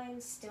just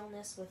find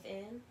stillness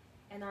within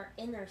and our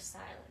inner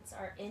silence,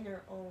 our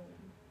inner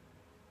own.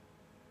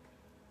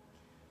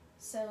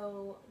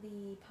 So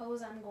the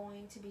pose I'm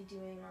going to be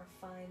doing our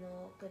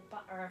final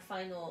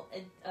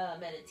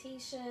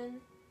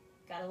meditation,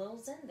 got a little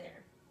zen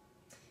there.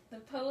 The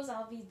pose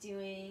I'll be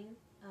doing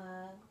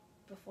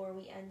before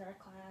we end our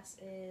class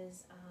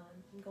is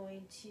I'm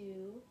going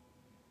to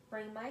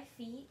bring my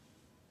feet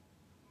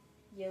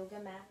yoga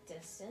mat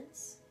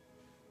distance,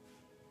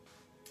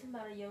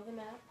 about a yoga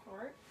mat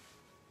apart,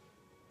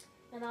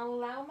 and I'll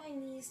allow my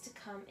knees to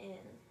come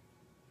in.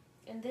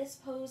 And this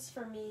pose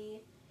for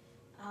me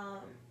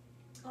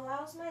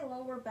allows my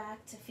lower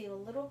back to feel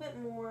a little bit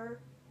more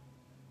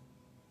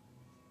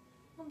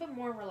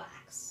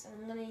relaxed. And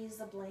I'm going to use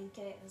the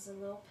blanket as a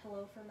little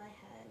pillow for my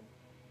head.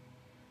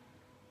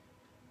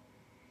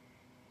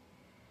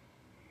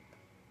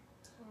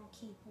 I'll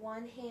keep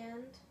one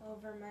hand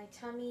over my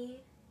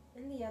tummy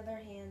and the other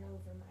hand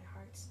over my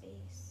heart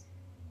space.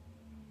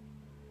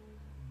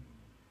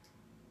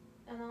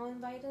 And I'll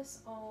invite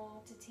us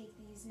all to take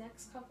these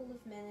next couple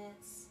of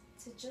minutes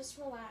to just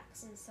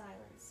relax in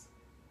silence.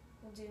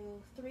 We'll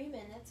do 3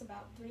 minutes,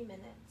 about 3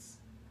 minutes.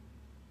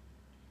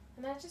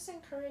 And I just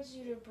encourage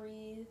you to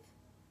breathe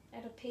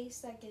at a pace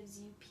that gives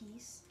you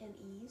peace and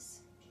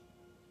ease.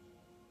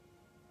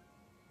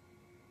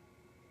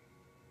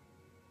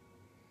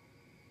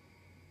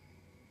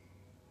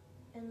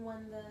 And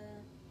when the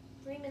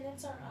 3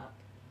 minutes are up,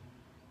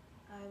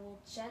 I will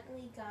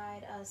gently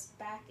guide us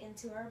back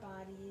into our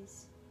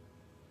bodies,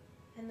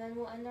 and then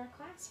we'll end our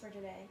class for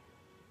today.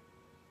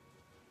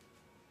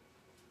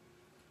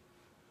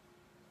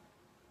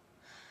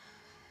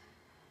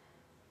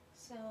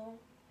 So,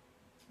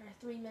 our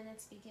 3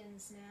 minutes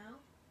begins now.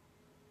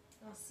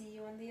 I'll see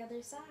you on the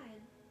other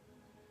side.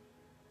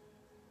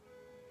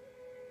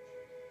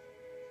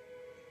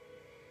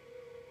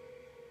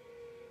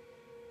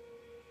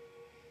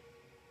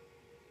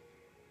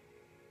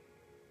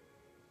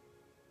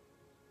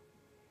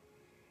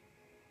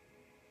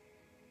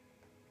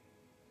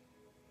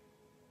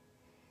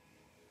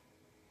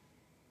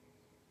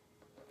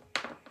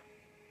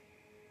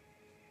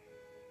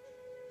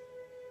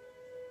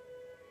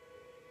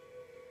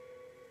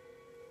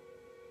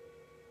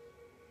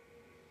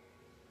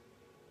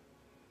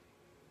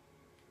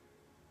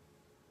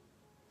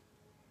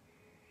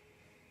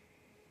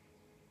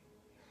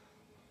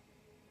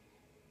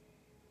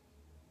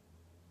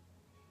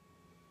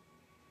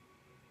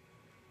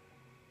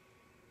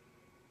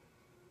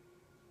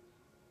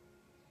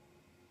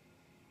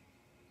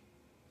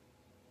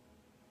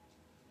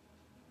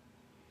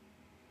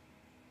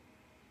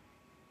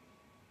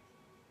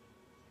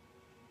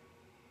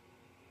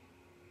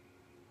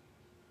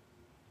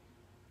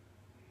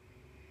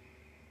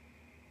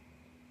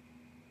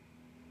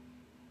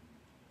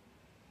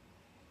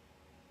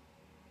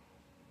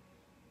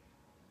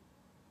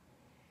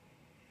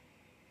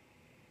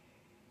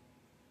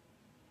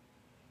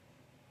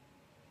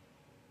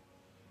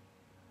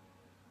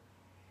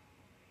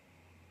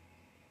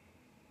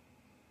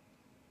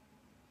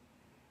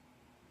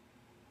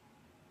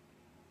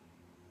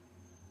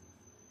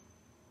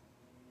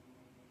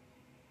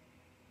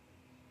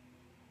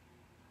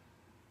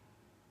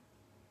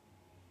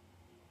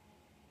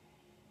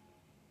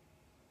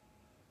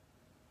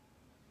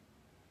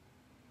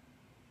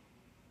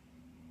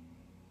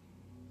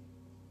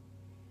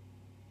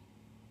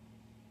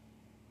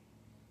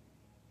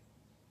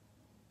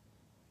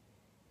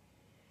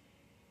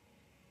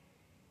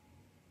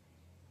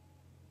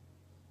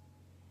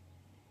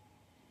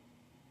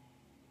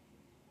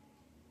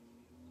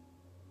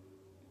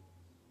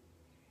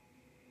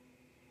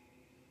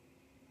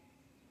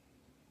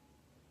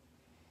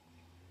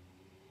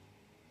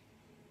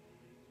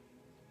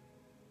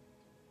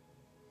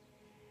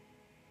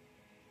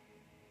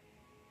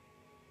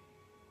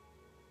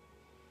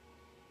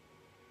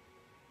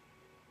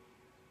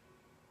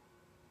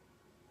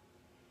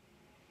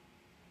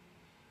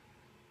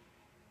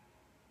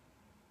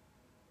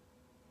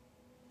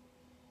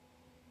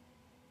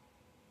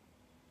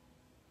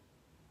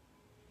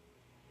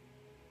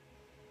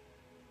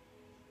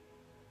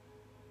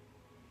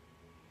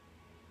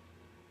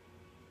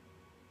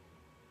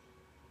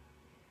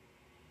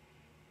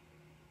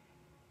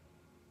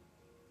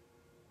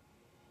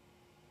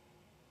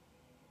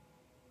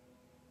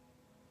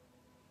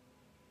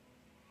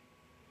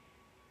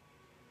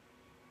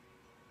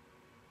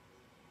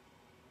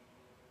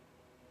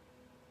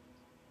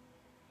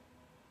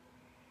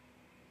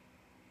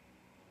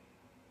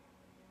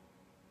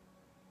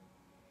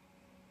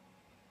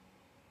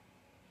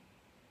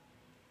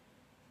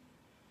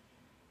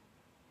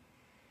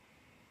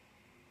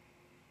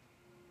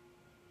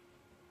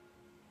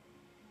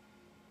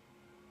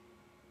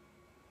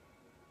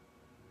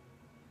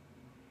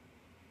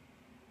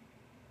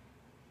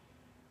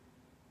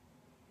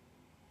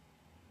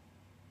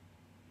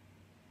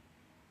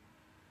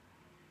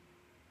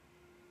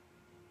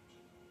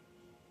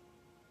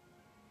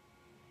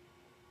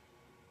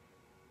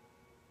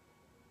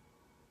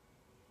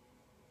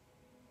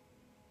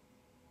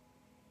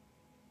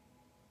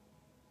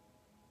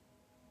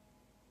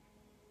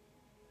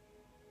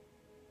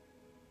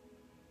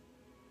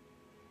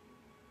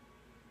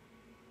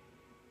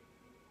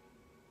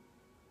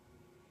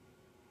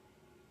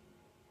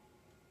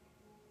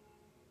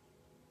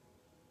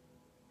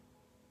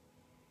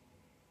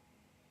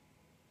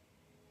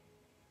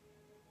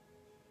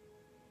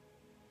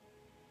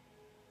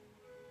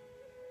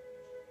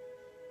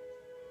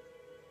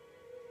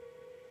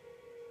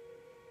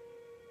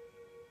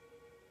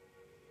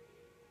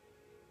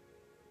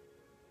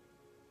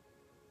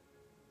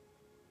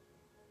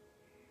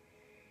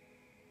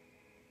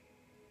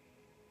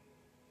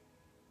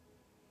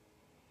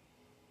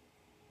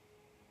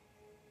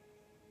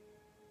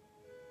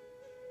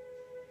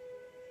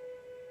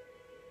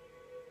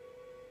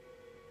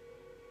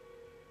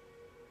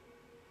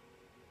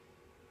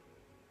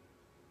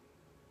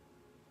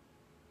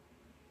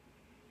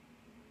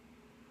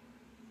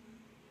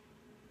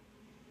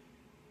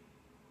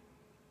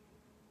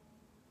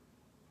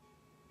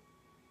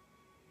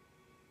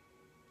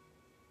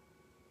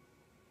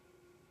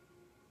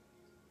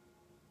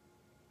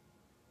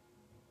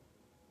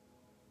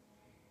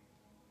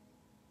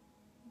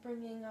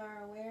 bringing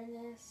our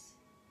awareness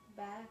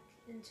back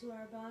into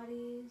our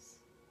bodies.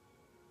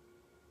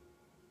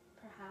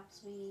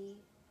 Perhaps we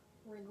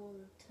wriggle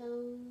the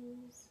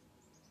toes,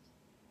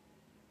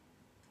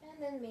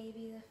 and then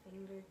maybe the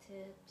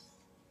fingertips,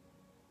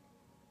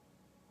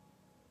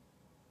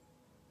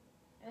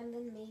 and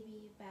then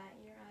maybe bat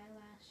your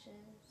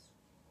eyelashes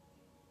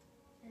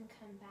and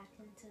come back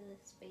into the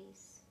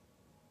space.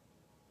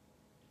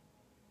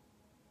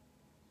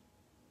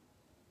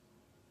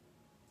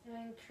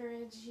 I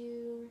encourage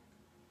you,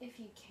 if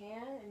you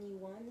can and you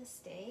want to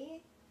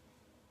stay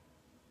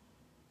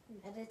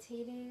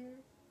meditating,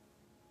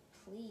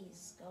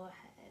 please go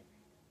ahead.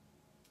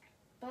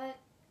 But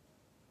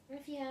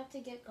if you have to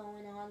get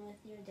going on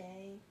with your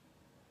day,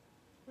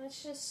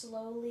 let's just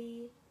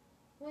slowly,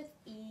 with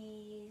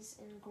ease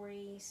and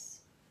grace,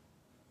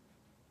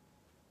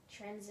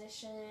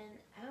 transition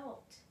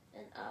out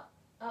and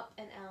up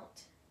and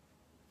out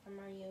from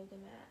our yoga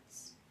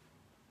mats.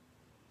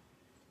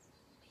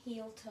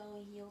 Heel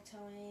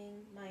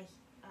toeing my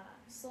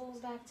soles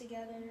back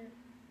together,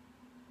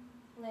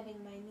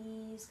 letting my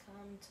knees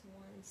come to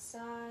one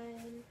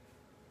side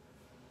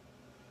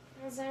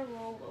as I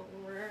roll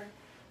over,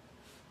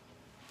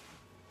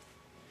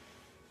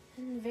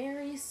 and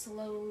very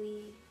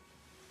slowly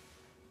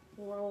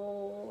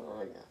roll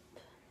on up.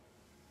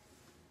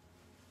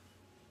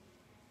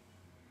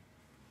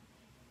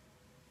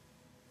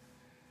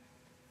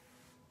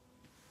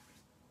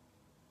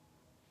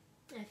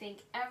 I thank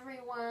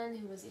everyone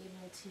who was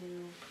able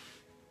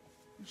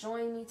to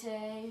join me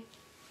today.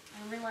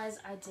 I realized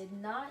I did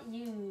not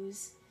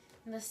use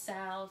the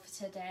salve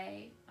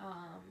today,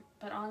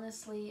 but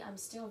honestly, I'm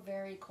still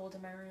very cold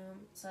in my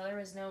room, so there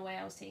was no way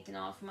I was taking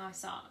off my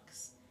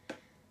socks.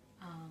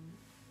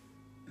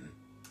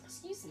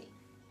 Excuse me.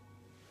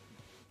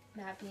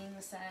 That being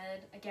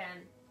said,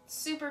 again,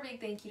 super big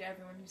thank you to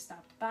everyone who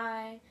stopped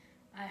by.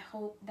 I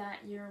hope that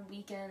your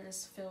weekend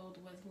is filled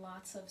with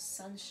lots of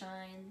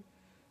sunshine,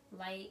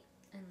 light,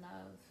 and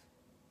love.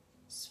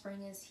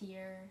 Spring is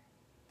here.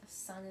 The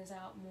sun is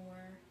out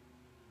more.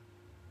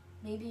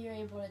 Maybe you're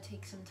able to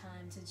take some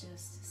time to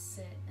just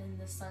sit in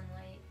the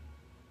sunlight.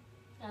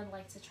 I'd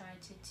like to try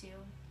to too,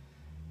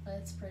 but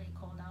it's pretty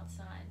cold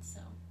outside, so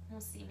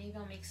we'll see. Maybe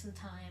I'll make some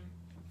time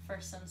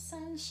for some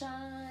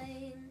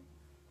sunshine.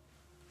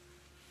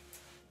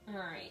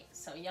 Alright,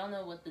 so y'all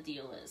know what the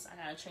deal is. I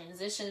gotta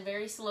transition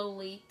very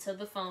slowly to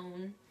the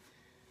phone.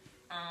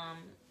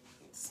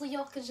 So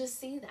y'all could just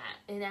see that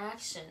in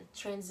action.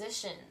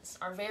 Transitions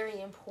are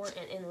very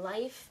important in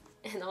life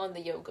and on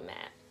the yoga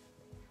mat.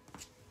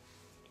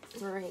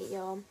 Alright,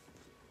 y'all.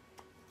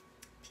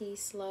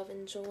 Peace, love,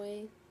 and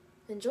joy.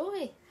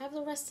 Enjoy. Have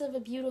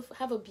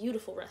a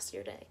beautiful rest of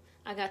your day.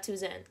 I got too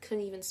zen.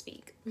 Couldn't even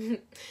speak.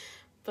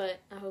 But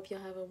I hope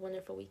y'all have a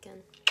wonderful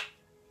weekend.